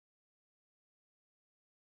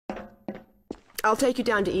I'll take you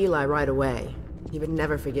down to Eli right away. He would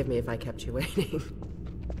never forgive me if I kept you waiting.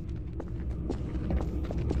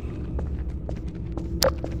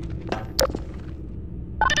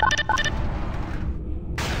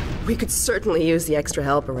 We could certainly use the extra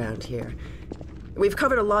help around here. We've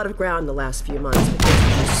covered a lot of ground in the last few months, but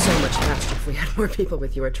things would be so much faster if we had more people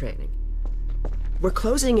with your training. We're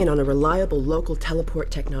closing in on a reliable local teleport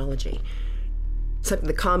technology, something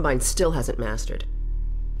the Combine still hasn't mastered.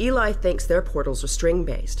 Eli thinks their portals are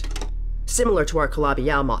string-based, similar to our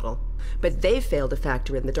Calabi-Yau model, but they've failed to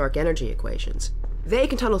factor in the dark energy equations. They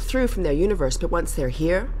can tunnel through from their universe, but once they're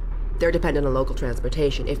here, they're dependent on local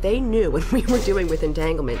transportation. If they knew what we were doing with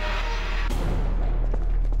entanglement...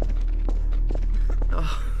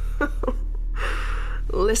 Oh.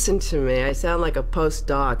 Listen to me, I sound like a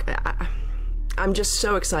postdoc. I'm just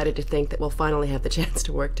so excited to think that we'll finally have the chance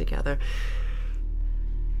to work together.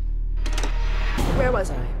 Where was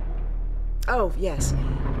I? Oh, yes.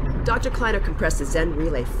 Dr. Kleiner compressed the Zen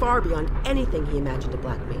relay far beyond anything he imagined at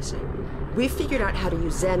Black Mesa. We figured out how to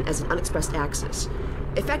use Zen as an unexpressed axis,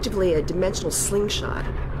 effectively a dimensional slingshot,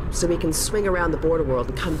 so we can swing around the border world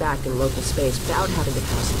and come back in local space without having to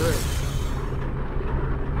pass through.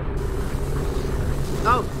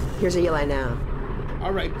 Oh, here's Eli now.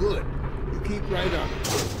 All right, good. You keep right on.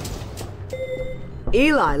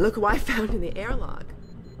 Eli, look who I found in the airlock.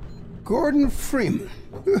 Gordon Freeman.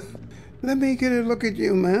 Let me get a look at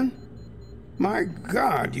you, man. My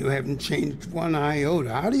God, you haven't changed one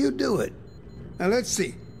iota. How do you do it? Now, let's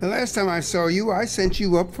see. The last time I saw you, I sent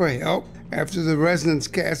you up for help after the resonance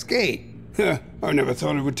cascade. I never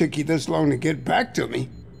thought it would take you this long to get back to me.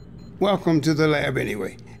 Welcome to the lab,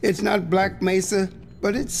 anyway. It's not Black Mesa,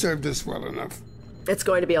 but it served us well enough. It's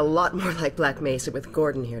going to be a lot more like Black Mesa with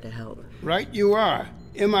Gordon here to help. Right you are.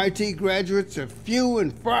 MIT graduates are few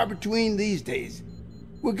and far between these days.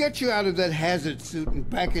 We'll get you out of that hazard suit and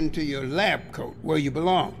back into your lab coat where you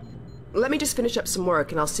belong. Let me just finish up some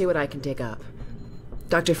work and I'll see what I can dig up.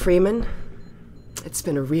 Dr. Freeman, it's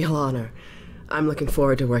been a real honor. I'm looking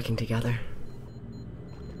forward to working together.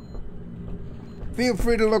 Feel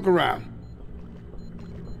free to look around.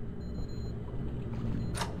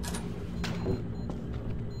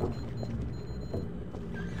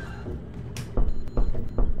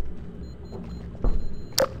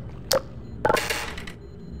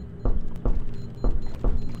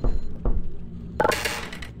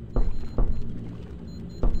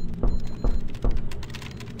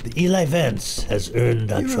 Eli Vance has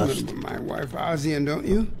earned our trust. You remember my wife Ozian, don't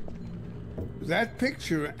you? That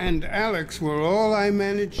picture and Alex were all I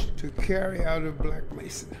managed to carry out of Black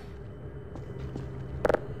Mesa.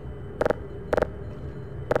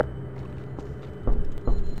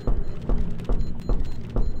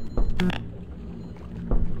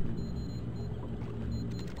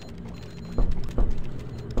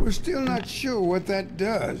 We're still not sure what that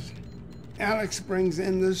does. Alex brings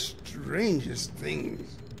in the strangest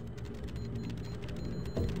things.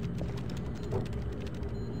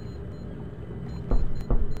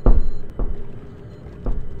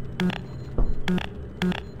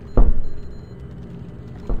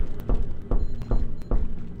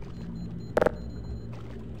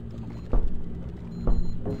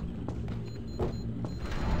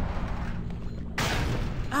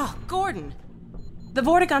 Oh, Gordon! The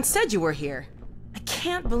Vortigaunt said you were here. I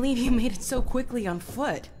can't believe you made it so quickly on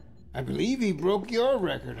foot. I believe he broke your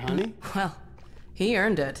record, honey. Well, he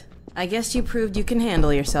earned it. I guess you proved you can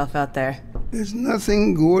handle yourself out there. There's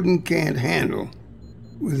nothing Gordon can't handle,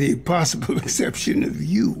 with the possible exception of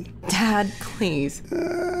you. Dad, please.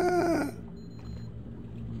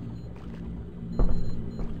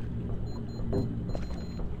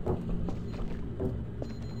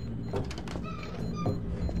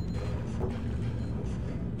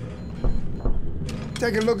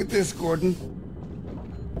 Take a look at this, Gordon.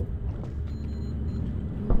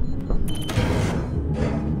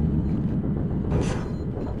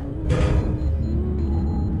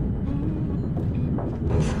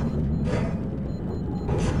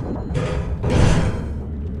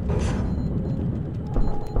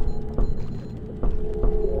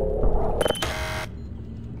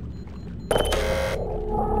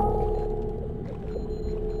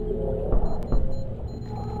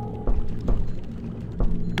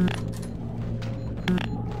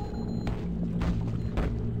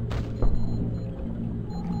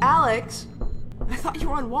 Alex, I thought you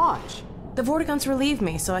were on watch. The Vortigaunts relieved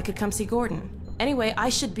me so I could come see Gordon. Anyway, I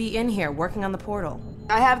should be in here working on the portal.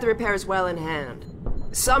 I have the repairs well in hand.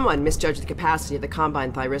 Someone misjudged the capacity of the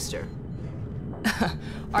Combine thyristor.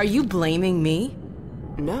 Are you blaming me?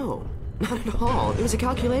 No, Not at all. It was a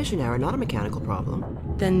calculation error, not a mechanical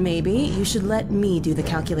problem. Then maybe you should let me do the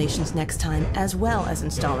calculations next time, as well as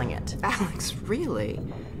installing it. Alex, really?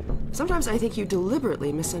 Sometimes I think you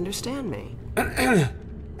deliberately misunderstand me.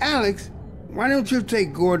 Alex, why don't you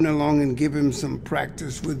take Gordon along and give him some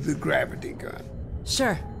practice with the gravity gun?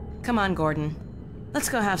 Sure. Come on, Gordon. Let's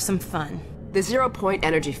go have some fun. The zero-point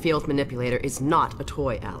energy field manipulator is not a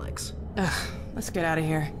toy, Alex. Ugh, let's get out of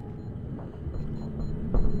here.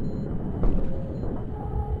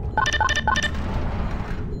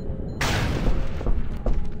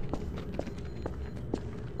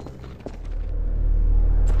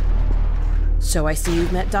 So I see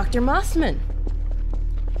you've met Dr. Mossman.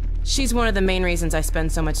 She's one of the main reasons I spend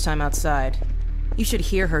so much time outside. You should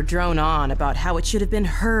hear her drone on about how it should have been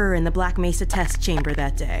her in the Black Mesa test chamber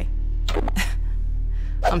that day.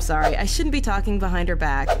 I'm sorry, I shouldn't be talking behind her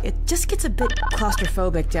back. It just gets a bit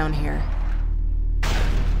claustrophobic down here.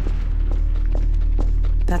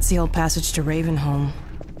 That's the old passage to Ravenholm.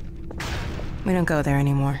 We don't go there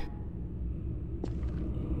anymore.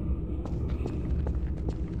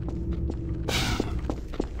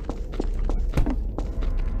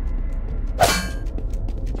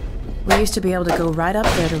 We used to be able to go right up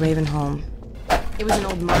there to Ravenholm. It was an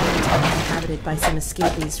old mining town inhabited by some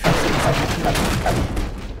escapees from some.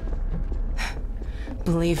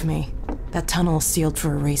 Believe me, that tunnel is sealed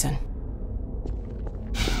for a reason.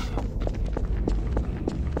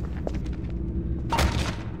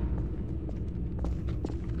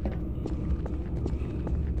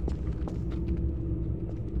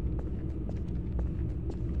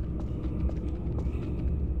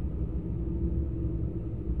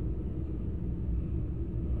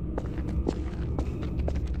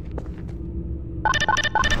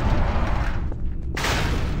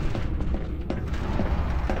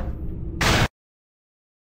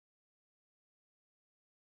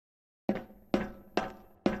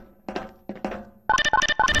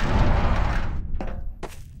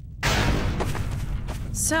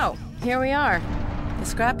 So, here we are, the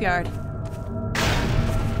scrapyard.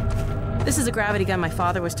 This is a gravity gun my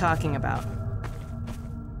father was talking about.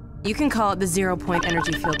 You can call it the zero-point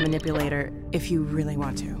energy field manipulator if you really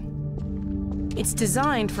want to. It's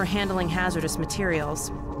designed for handling hazardous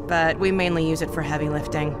materials, but we mainly use it for heavy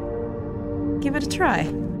lifting. Give it a try.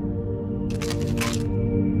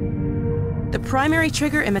 The primary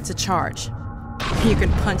trigger emits a charge. You can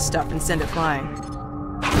punch stuff and send it flying.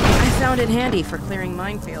 I found it handy for clearing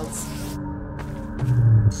minefields.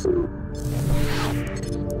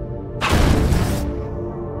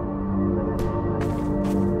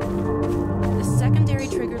 The secondary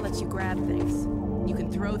trigger lets you grab things. You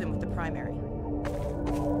can throw them with the primary.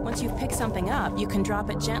 Once you've picked something up, you can drop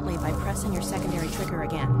it gently by pressing your secondary trigger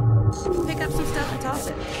again. Pick up some stuff and toss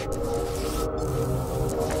it.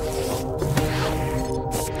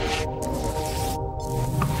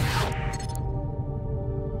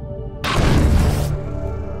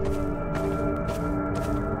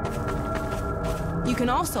 You can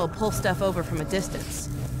also pull stuff over from a distance.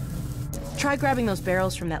 Try grabbing those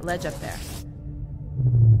barrels from that ledge up there.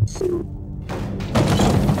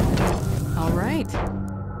 All right.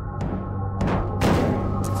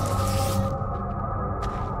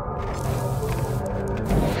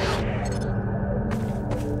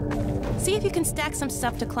 See if you can stack some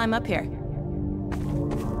stuff to climb up here.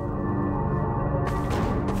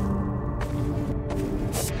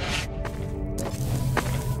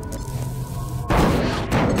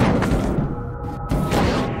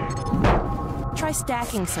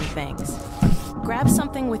 Stacking some things. Grab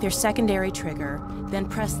something with your secondary trigger, then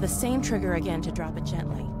press the same trigger again to drop it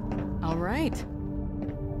gently. All right.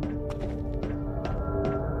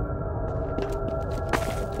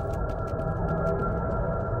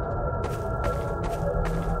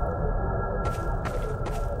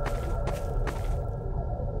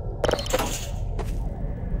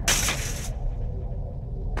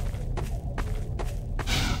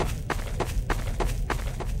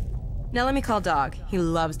 Now let me call Dog. He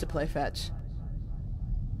loves to play fetch.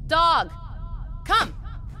 Dog! Come!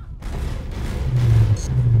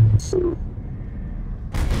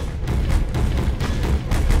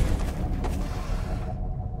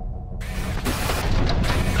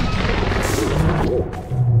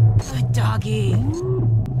 Good doggy.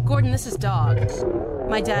 Gordon, this is Dog.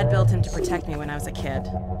 My dad built him to protect me when I was a kid.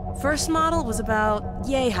 First model was about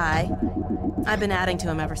yay high. I've been adding to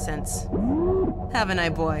him ever since. Haven't I,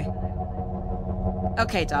 boy?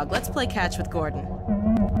 Okay, Dog, let's play catch with Gordon.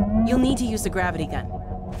 You'll need to use the gravity gun.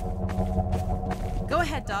 Go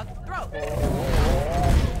ahead, Dog. Throw!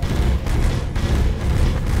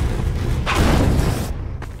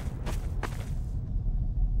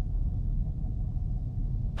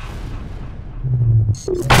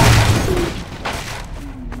 Throw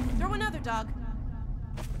another, dog.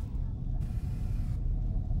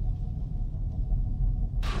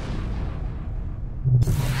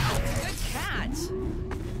 Good catch.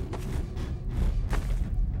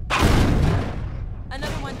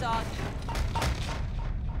 Another one, dog.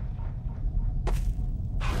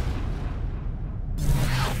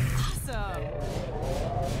 Awesome.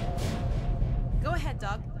 Go ahead,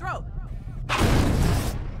 dog. Throw.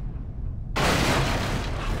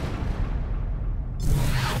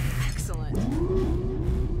 Excellent.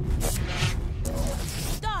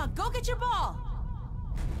 Dog, go get your ball.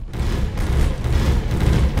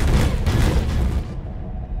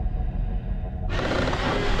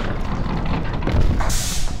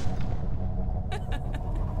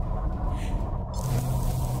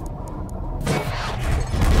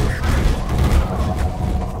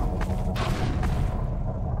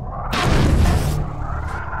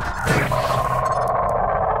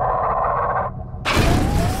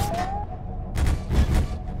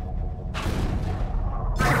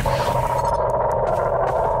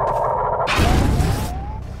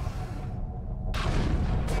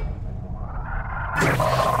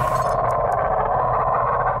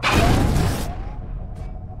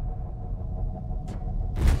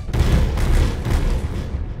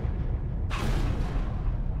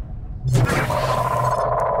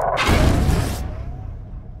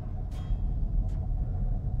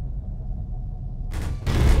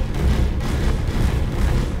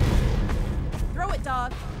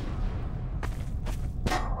 Dog.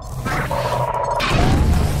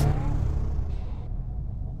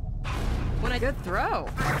 When I good throw.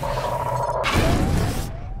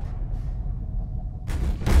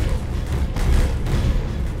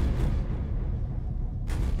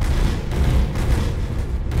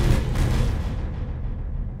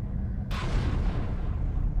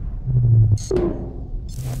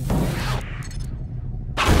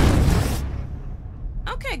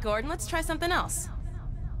 Okay, Gordon, let's try something else.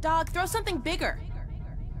 Dog, throw something bigger.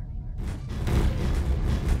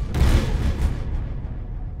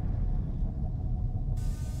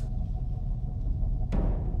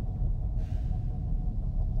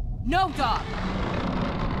 No, dog.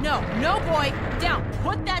 No, no, boy. Down.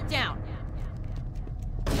 Put that down.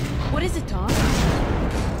 What is it, dog?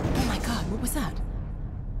 Oh my God, what was that?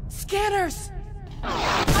 Scanners!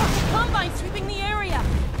 Oh, Combine sweeping the area.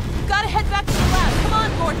 We've got to head back to the lab. Come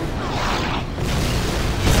on, Gordon.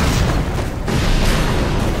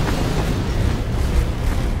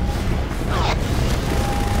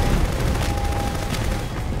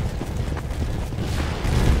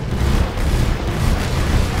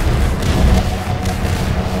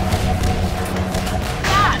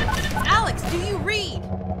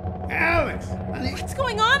 What's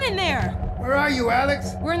going on in there? Where are you,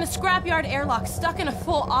 Alex? We're in the scrapyard airlock, stuck in a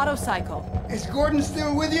full auto cycle. Is Gordon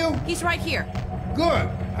still with you? He's right here. Good.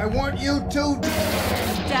 I want you to...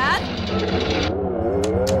 Dad?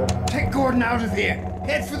 Take Gordon out of here.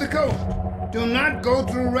 Head for the coast. Do not go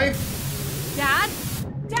through Rafe... Dad?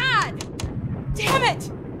 Dad! Damn it!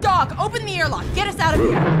 Dog, open the airlock. Get us out of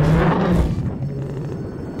here.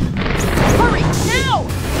 Hurry, now!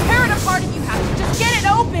 Tear it apart if you have to. Just get it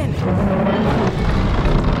open!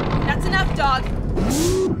 That's enough, dog.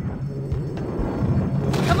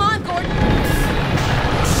 Come on, Gordon.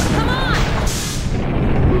 Come on!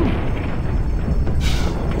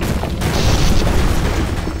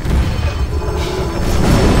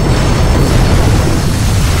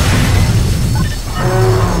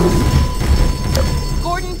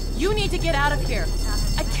 Gordon, you need to get out of here.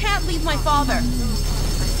 I can't leave my father.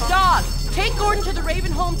 Dog, take Gordon to the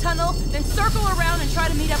Ravenholm tunnel, then circle around and try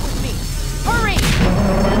to meet up with me. Hurry!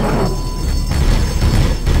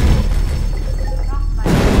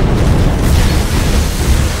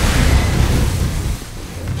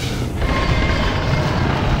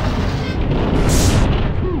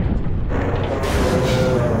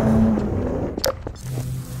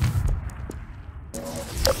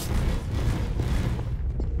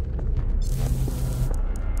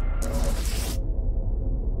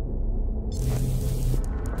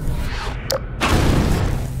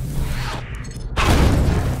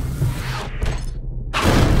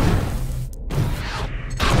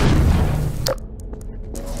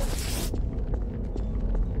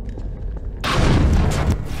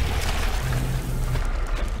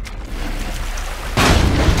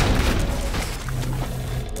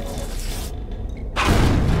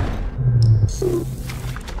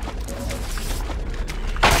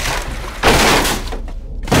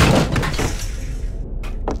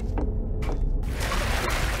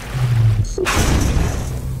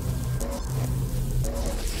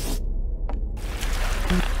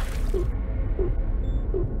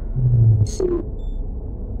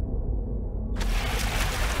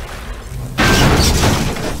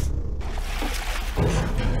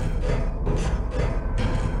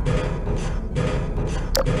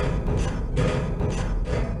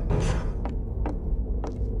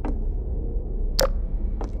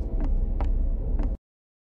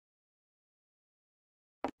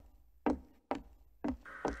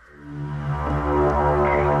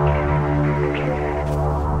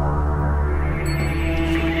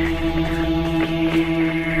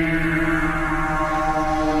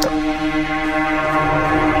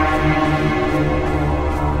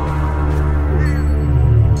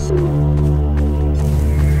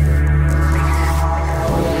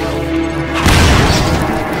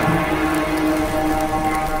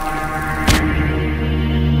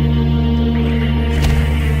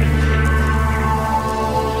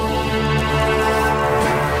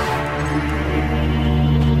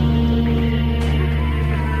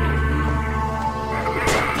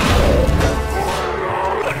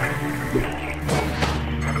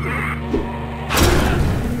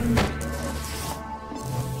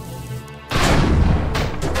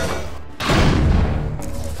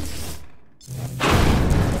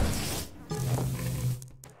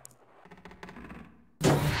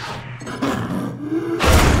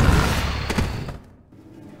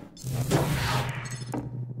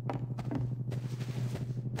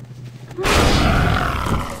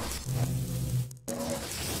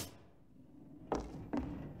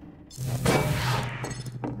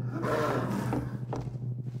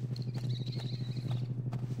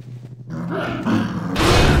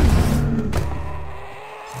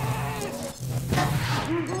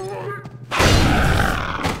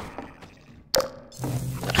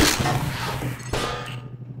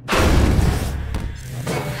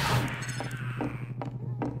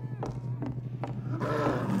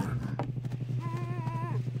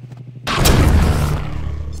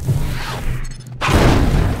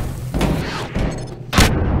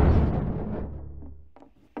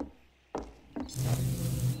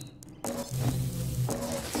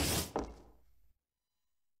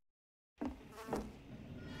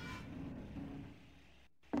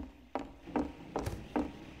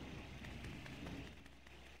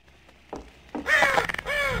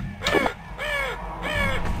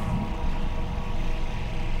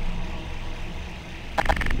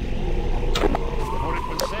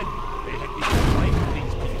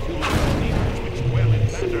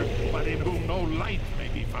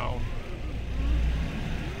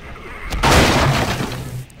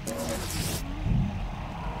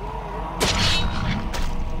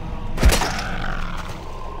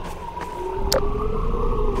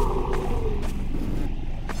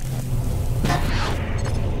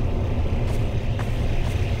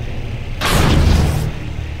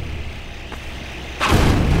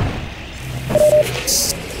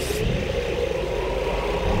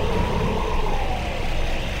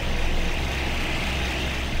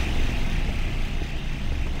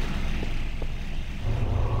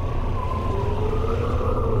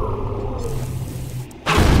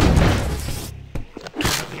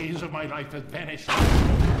 My life has vanished,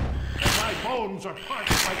 and my bones are parched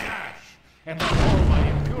like ash, and let all my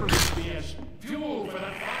impurities be as fuel for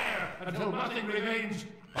that fire until nothing remains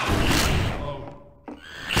but life alone.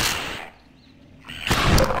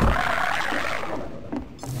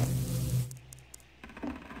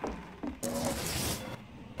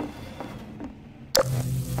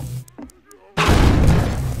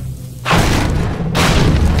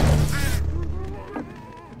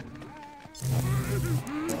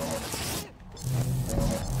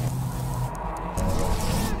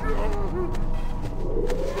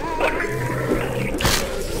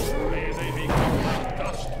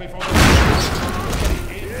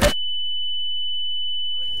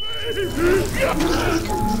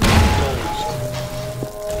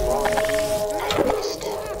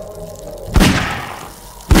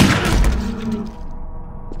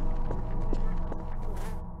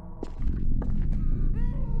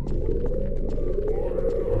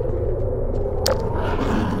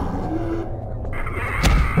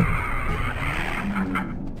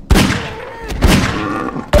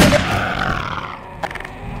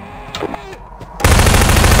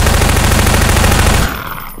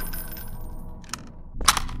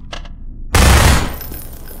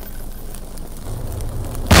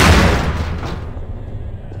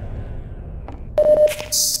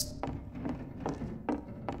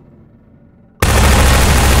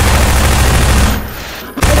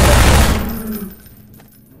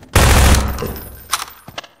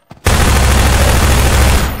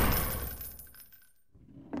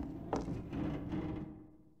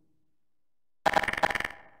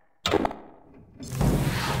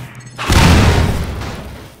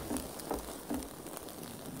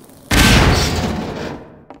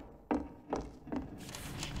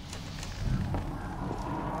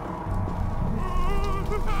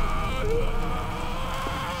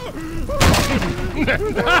 What?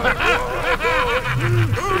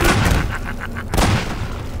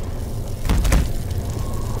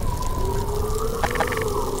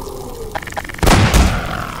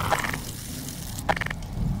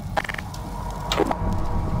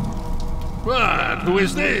 Who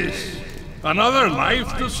is this? Another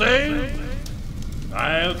life to save?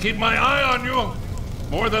 I'll keep my eye on you.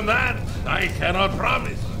 More than that, I cannot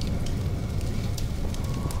promise.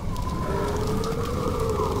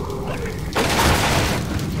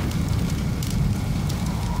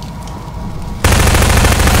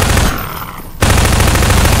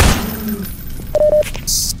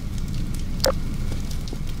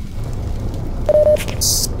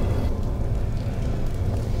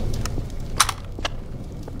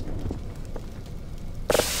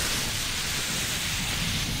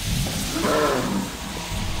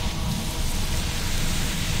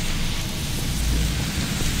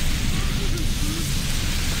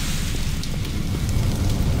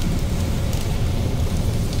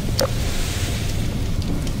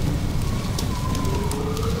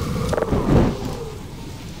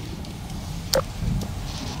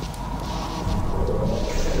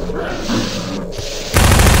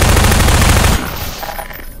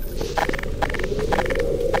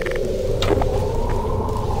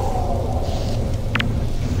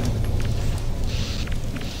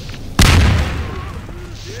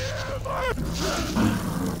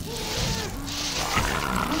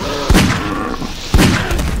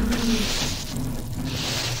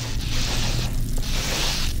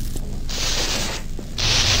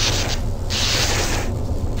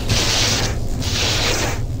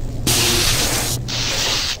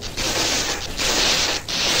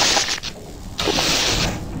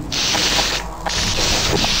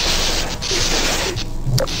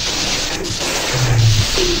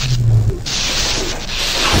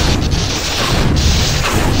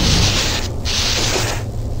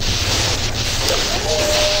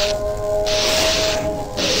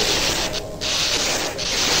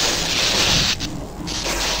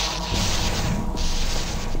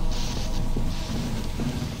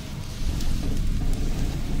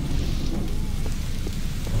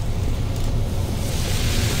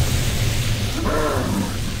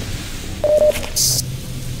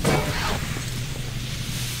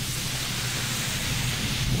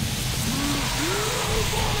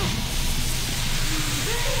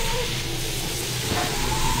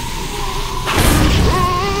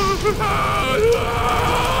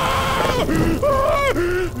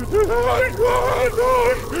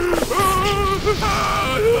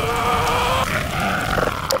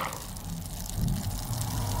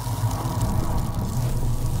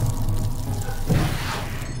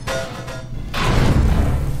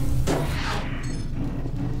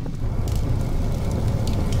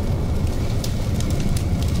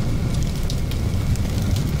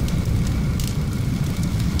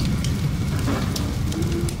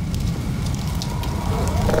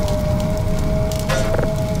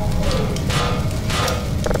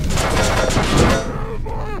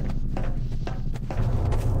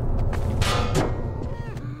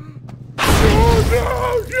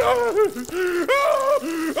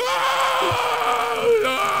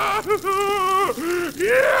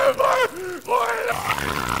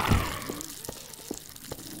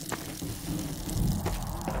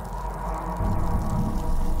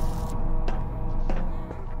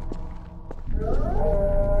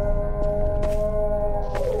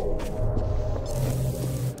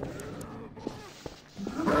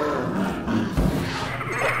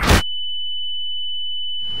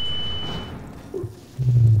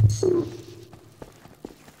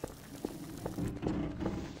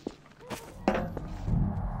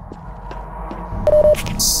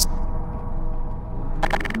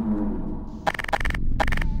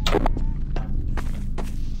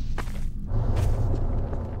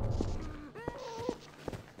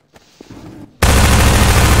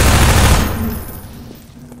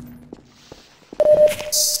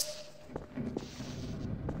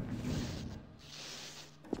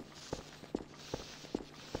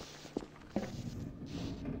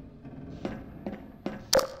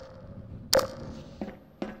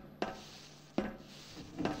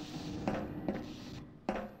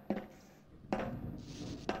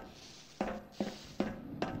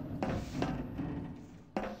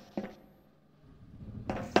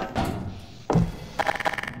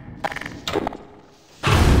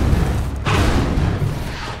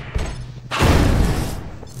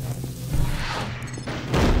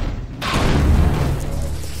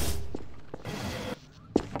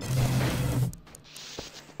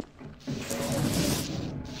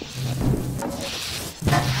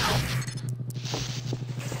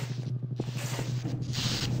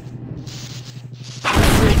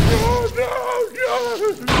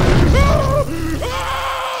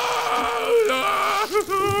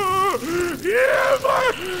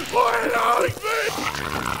 Wait on me!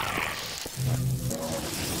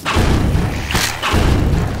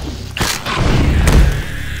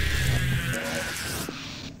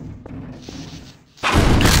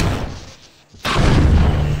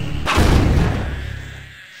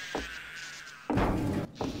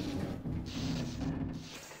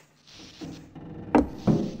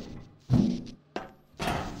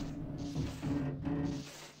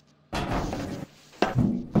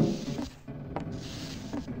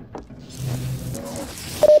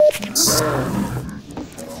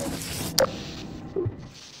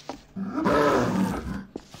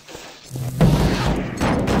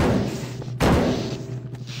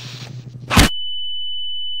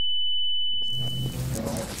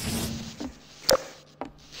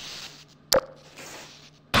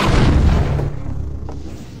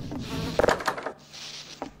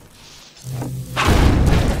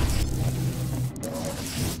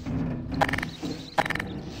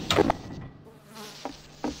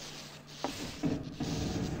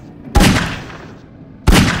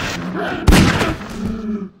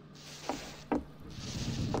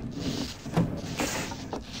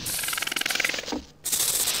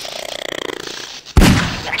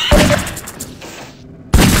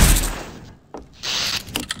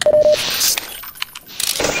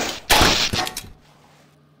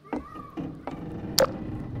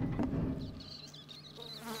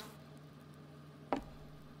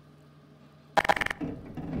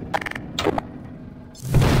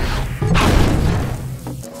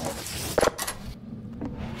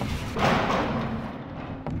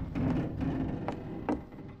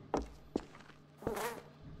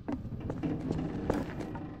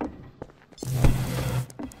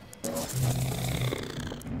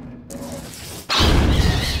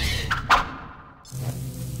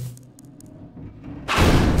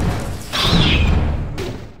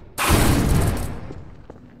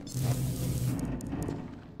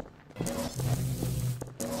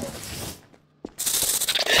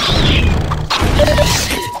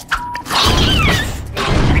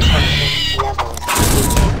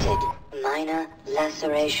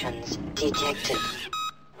 Lacerations detected.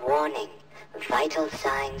 Warning. Vital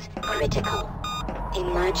signs critical.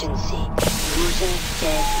 Emergency. User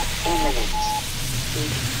death imminent.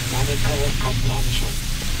 Seek medical attention.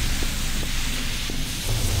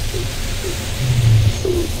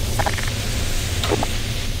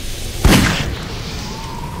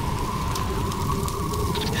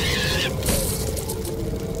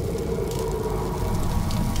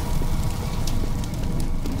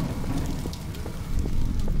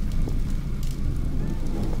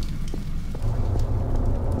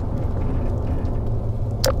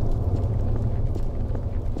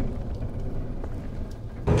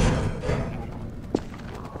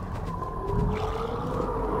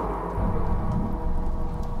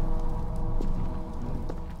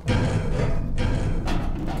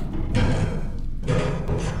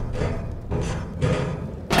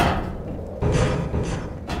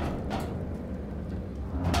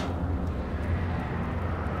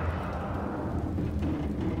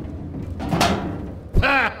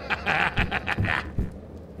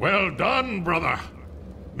 Well done, brother.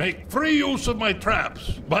 Make free use of my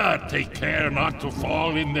traps, but take care not to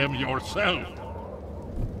fall in them yourself.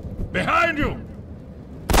 Behind you!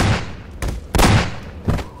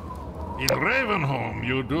 In Ravenholm,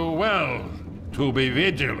 you do well to be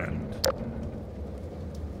vigilant.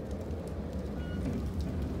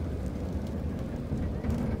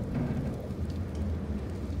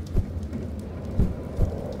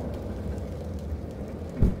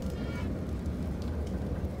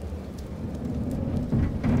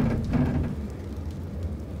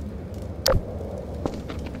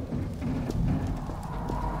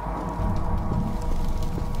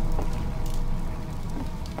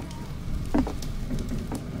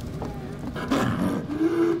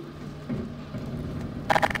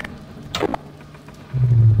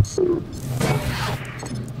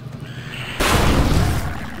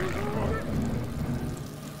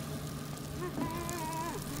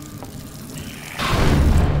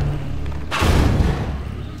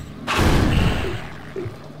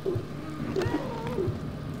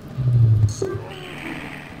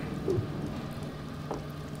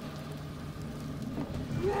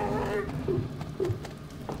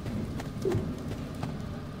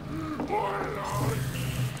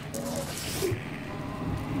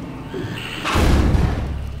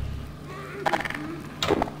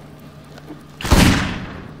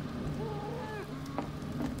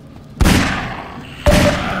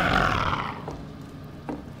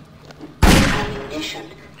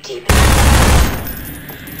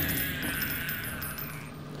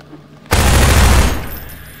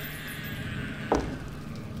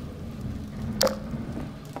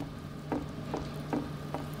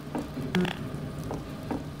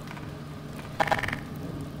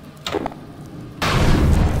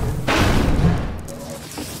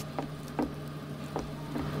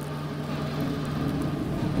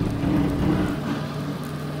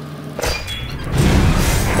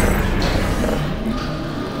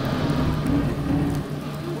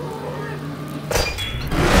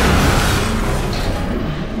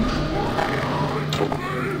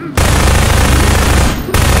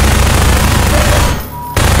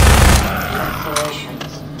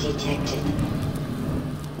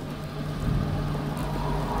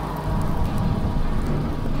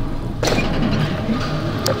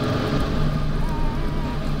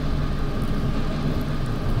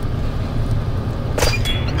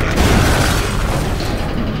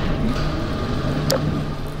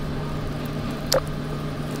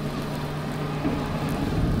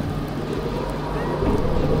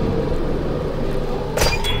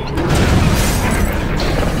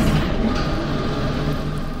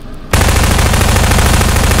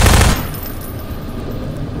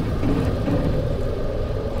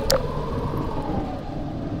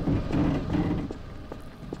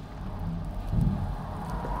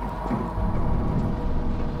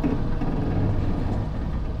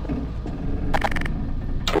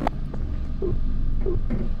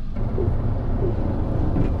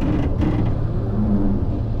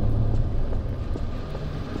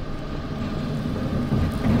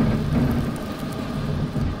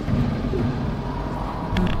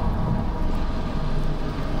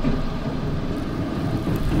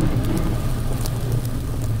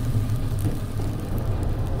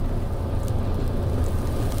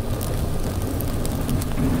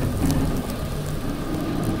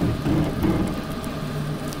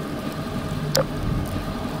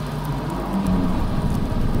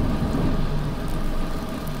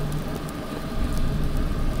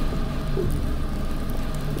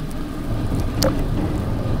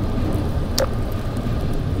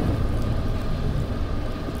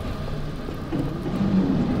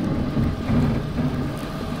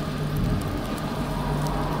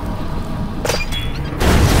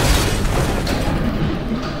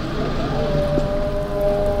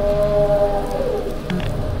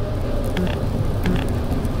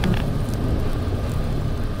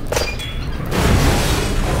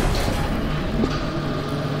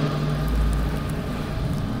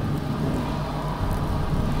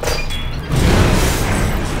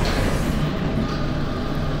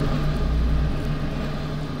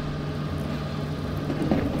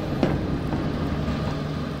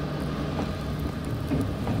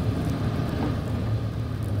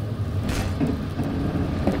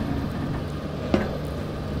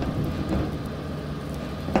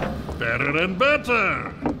 Better and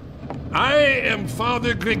better. I am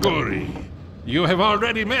Father Grigori. You have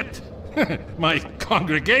already met my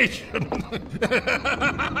congregation.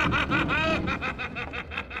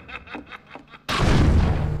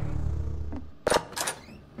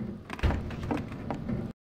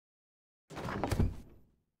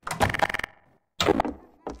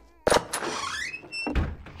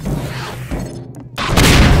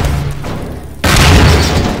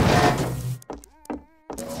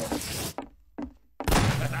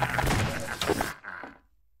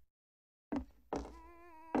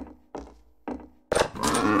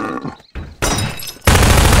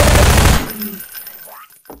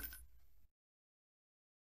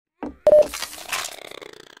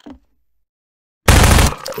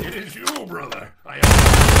 It is you, brother. I am.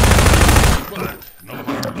 But no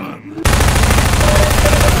harm done.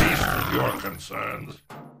 At least with your concerns.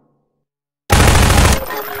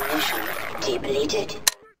 Ammunition depleted.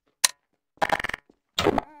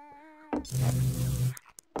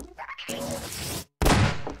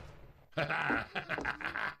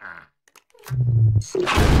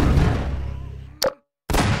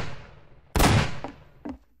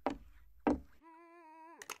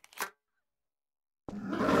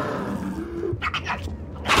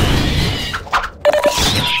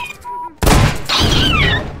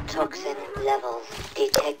 Toxin levels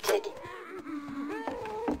detected.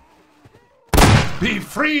 Be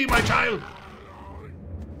free, my child!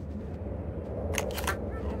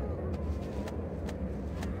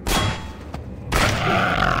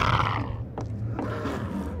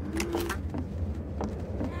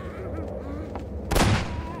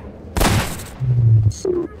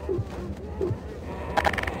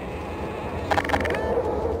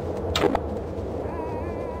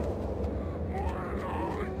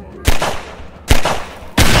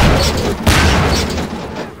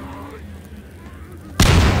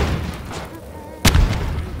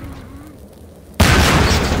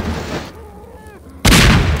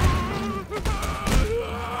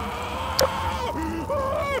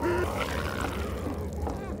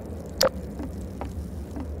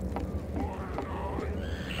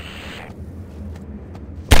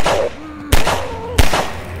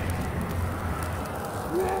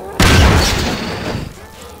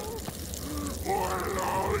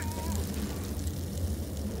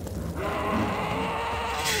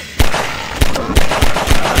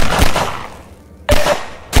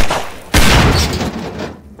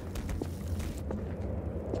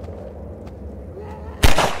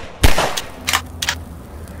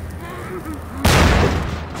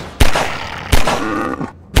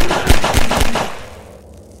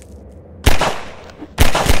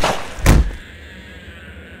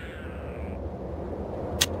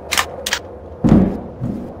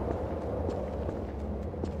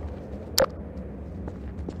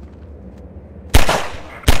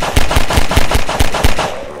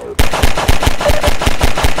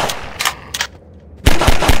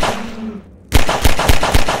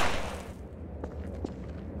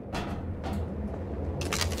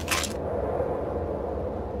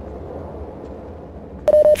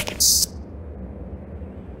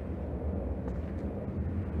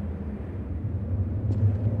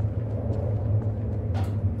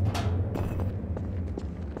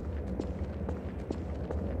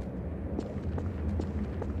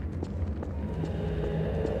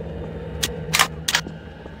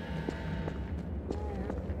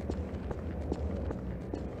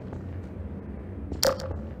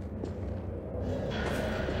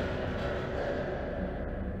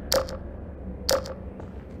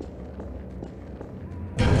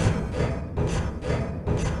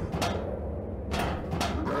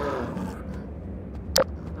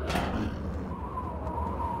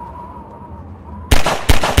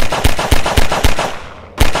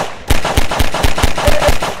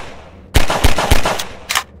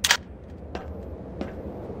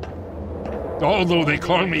 Although they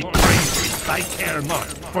call me crazy, I care not,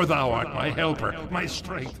 for thou art my helper, my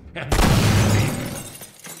strength, and my redeemer.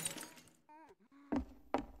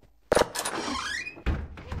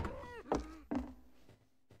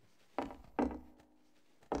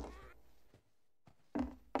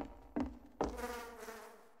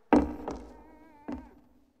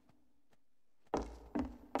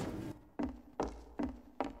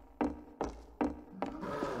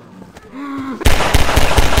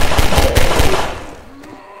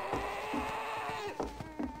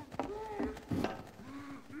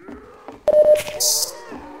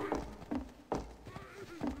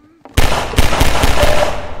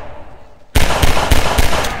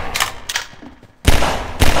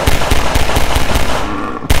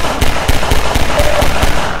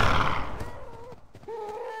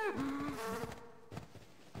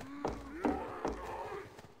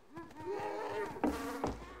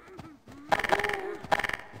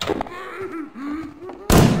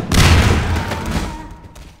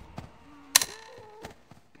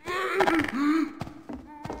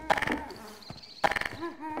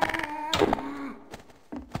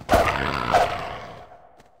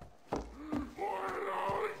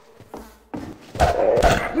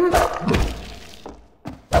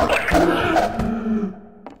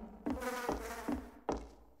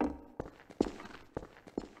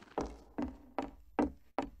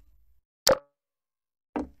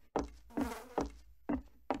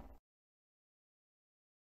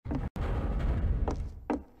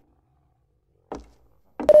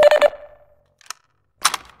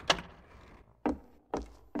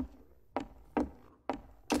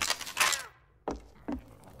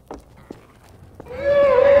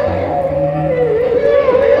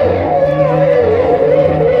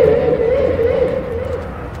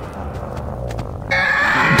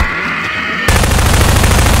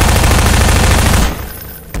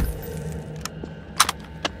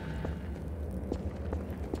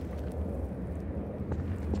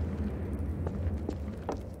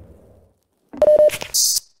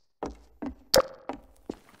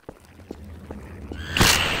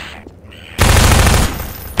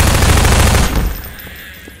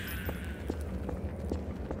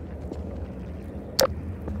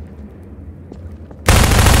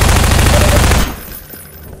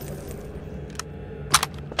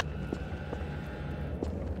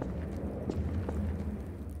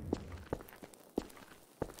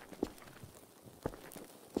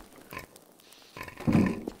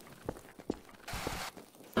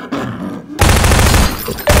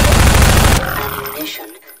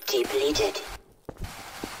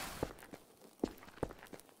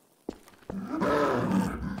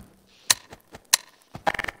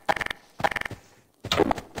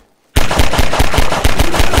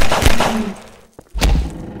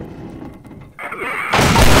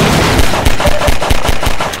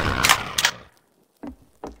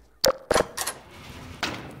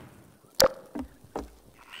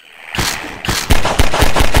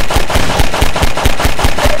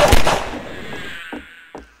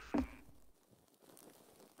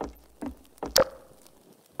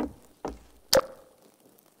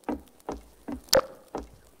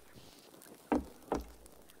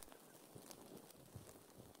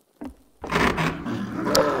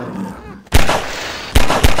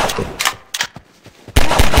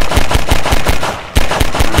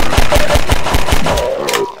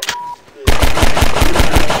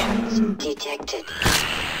 detected.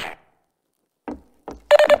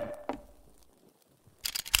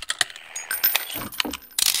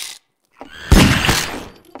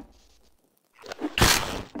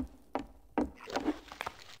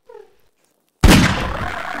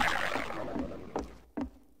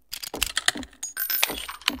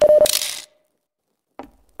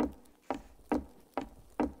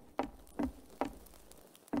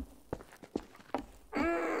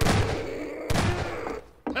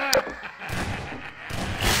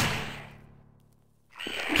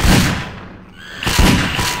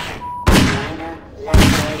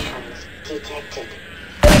 Detected.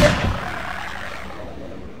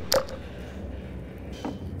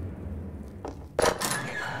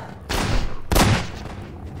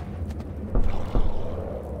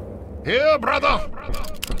 Here, brother!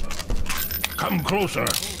 Come closer.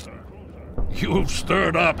 You've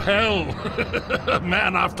stirred up hell. A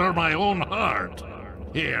man after my own heart.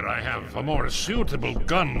 Here, I have a more suitable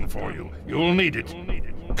gun for you. You'll need it.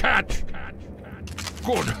 Catch!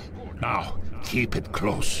 Good. Now, keep it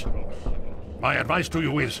close. My advice to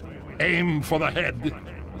you is, aim for the head.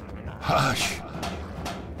 Hush.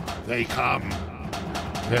 They come.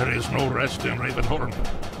 There is no rest in Ravenholm.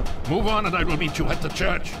 Move on and I will meet you at the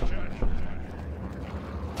church.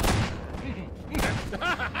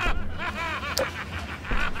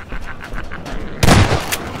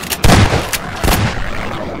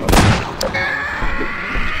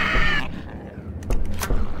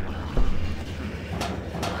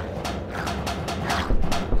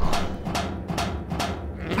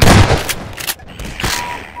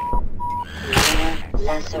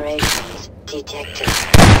 Lacerations detected.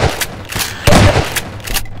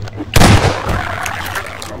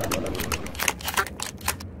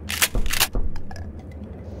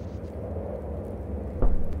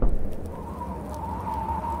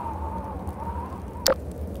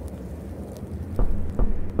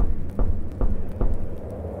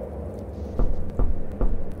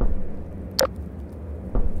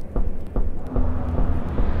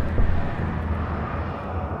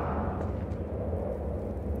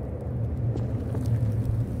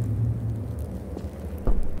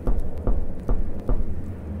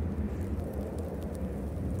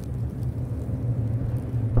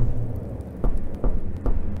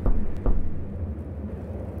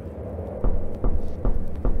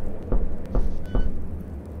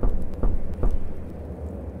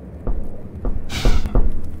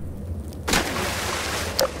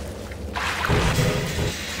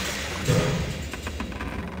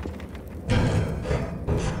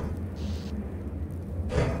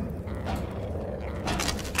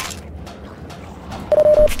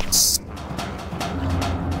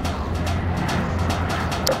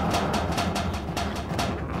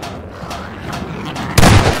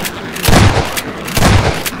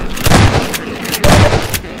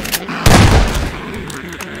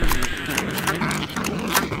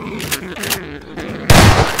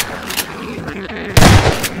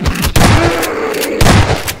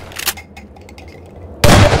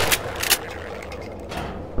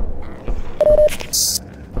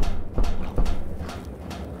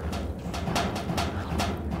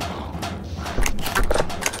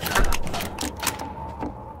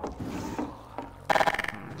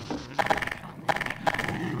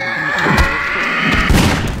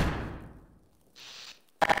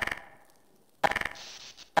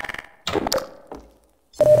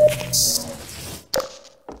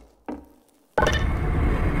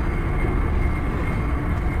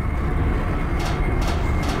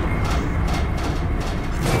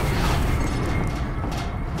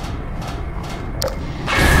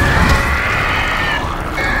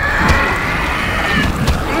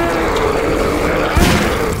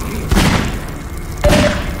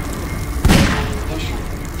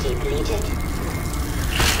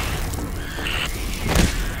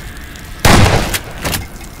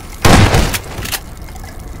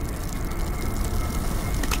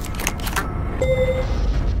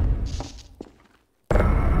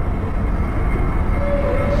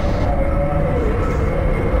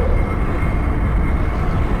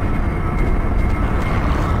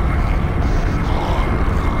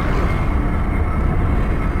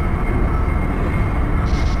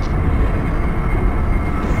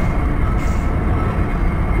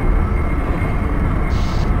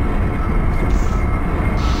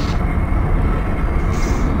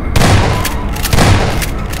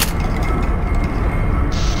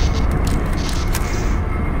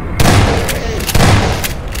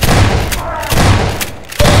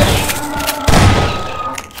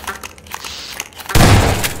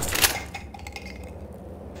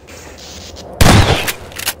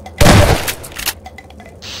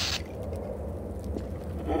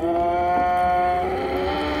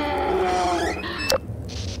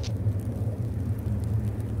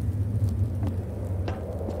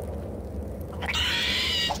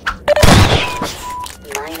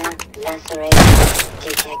 laceration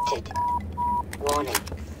detected. Warning.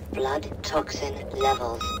 Blood toxin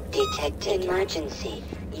levels detected. Emergency.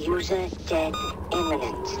 User dead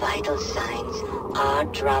imminent. Vital signs are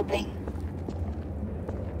dropping.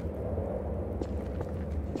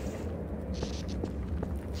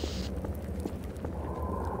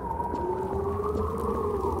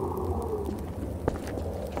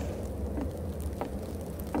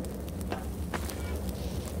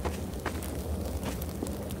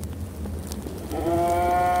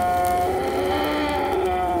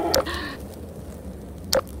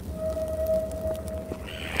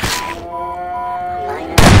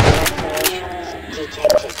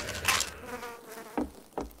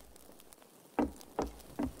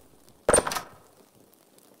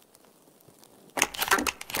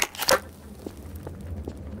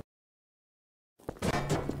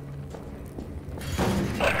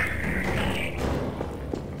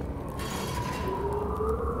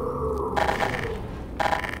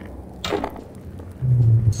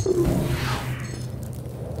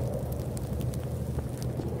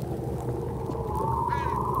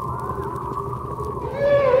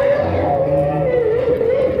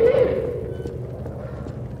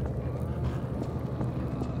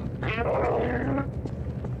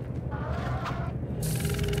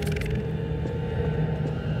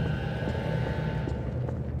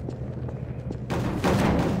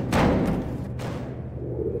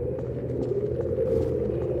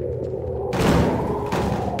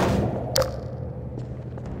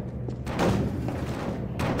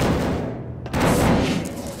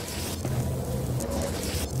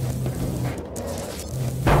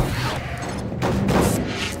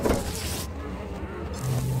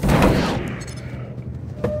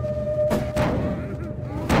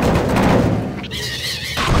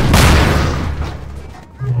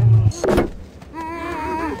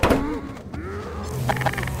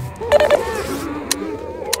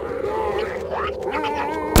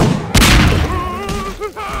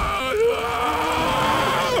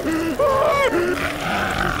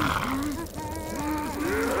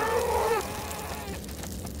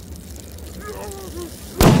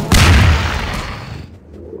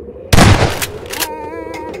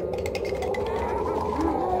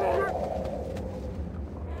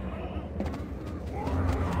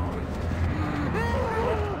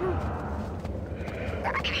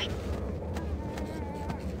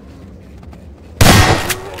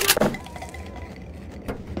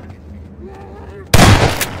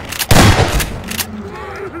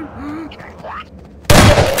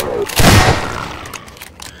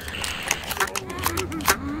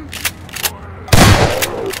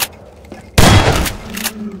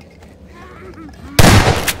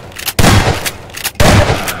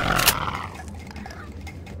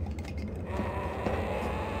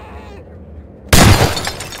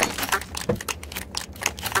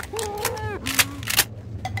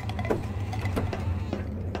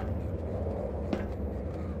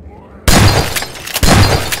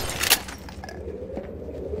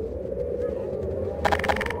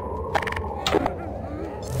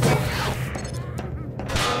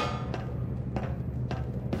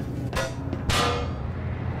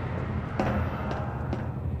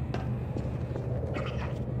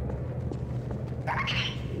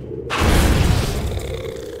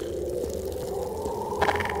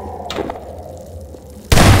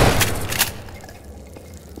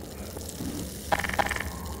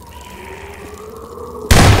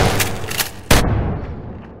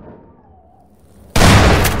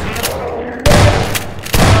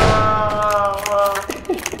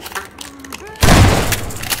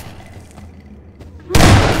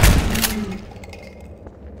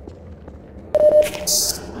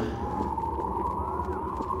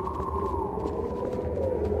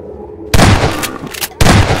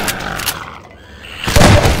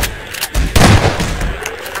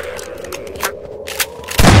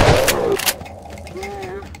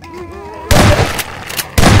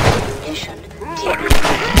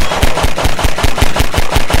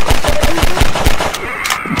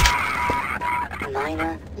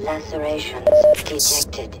 Lacerations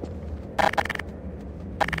detected.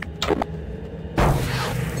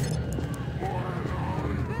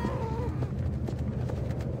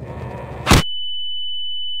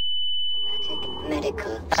 Automatic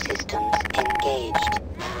medical systems engaged.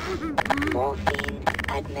 Morphine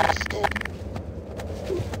administered.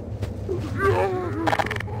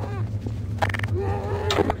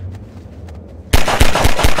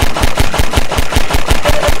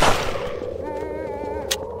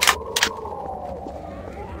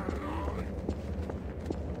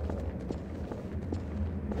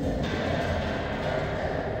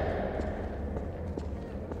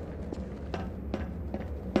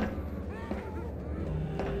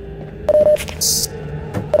 Ammunition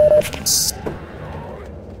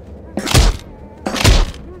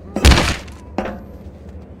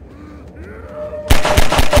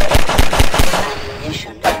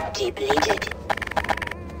depleted.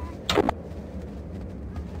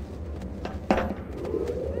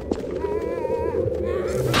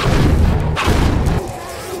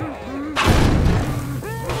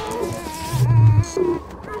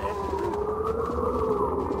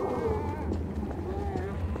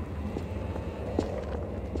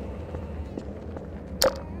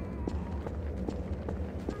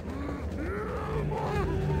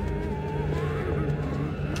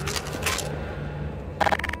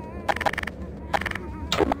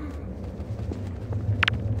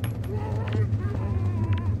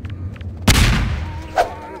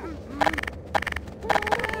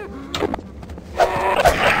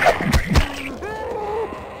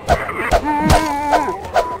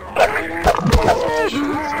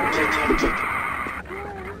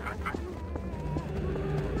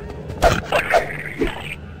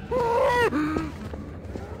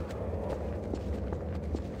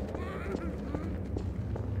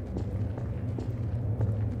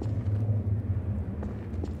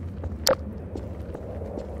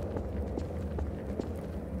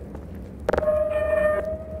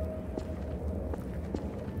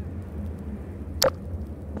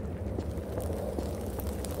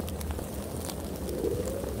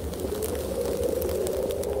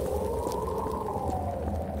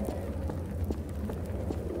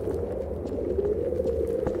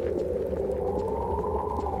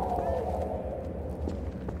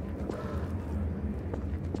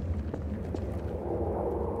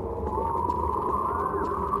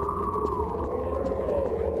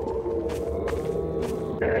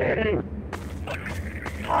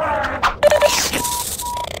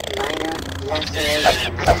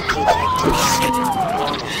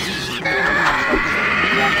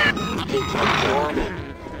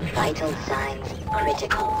 Vital signs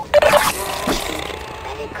critical. Seek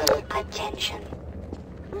medical attention.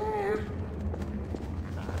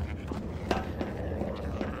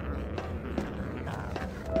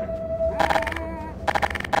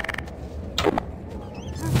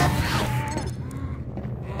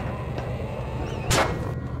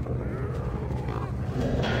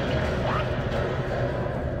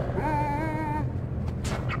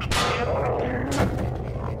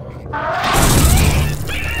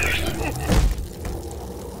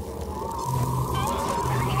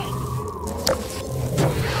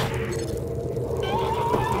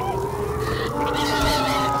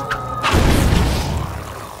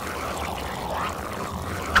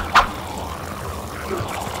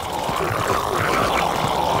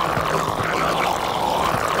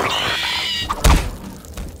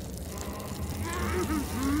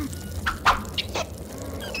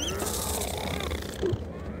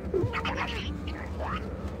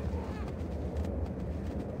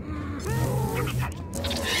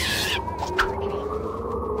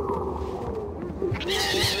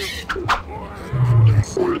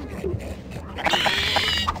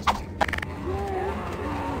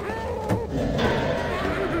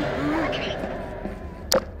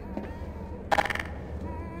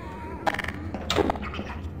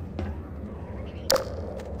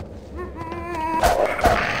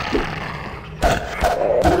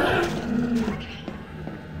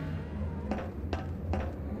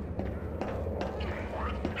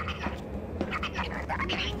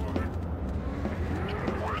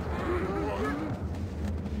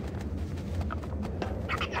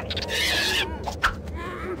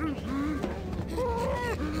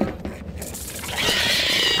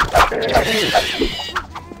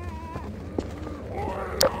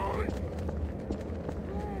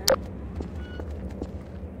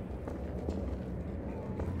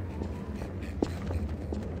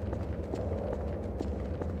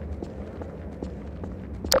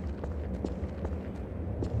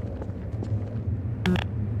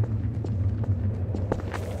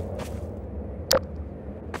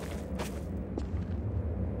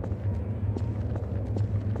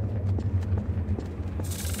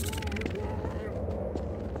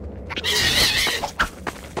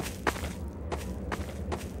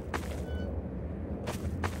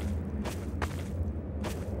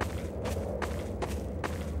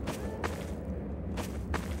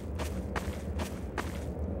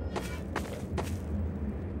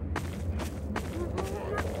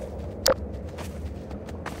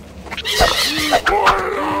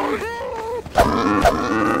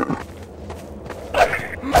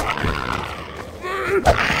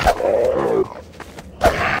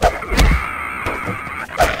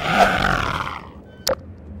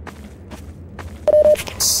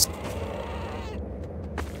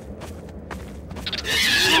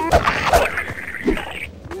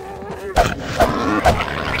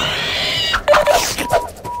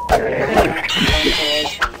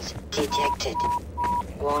 Lacerations detected.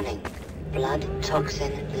 Warning. Blood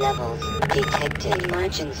toxin levels detected.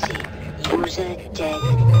 Emergency. User dead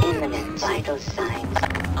imminent. Vital signs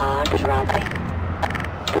are dropping.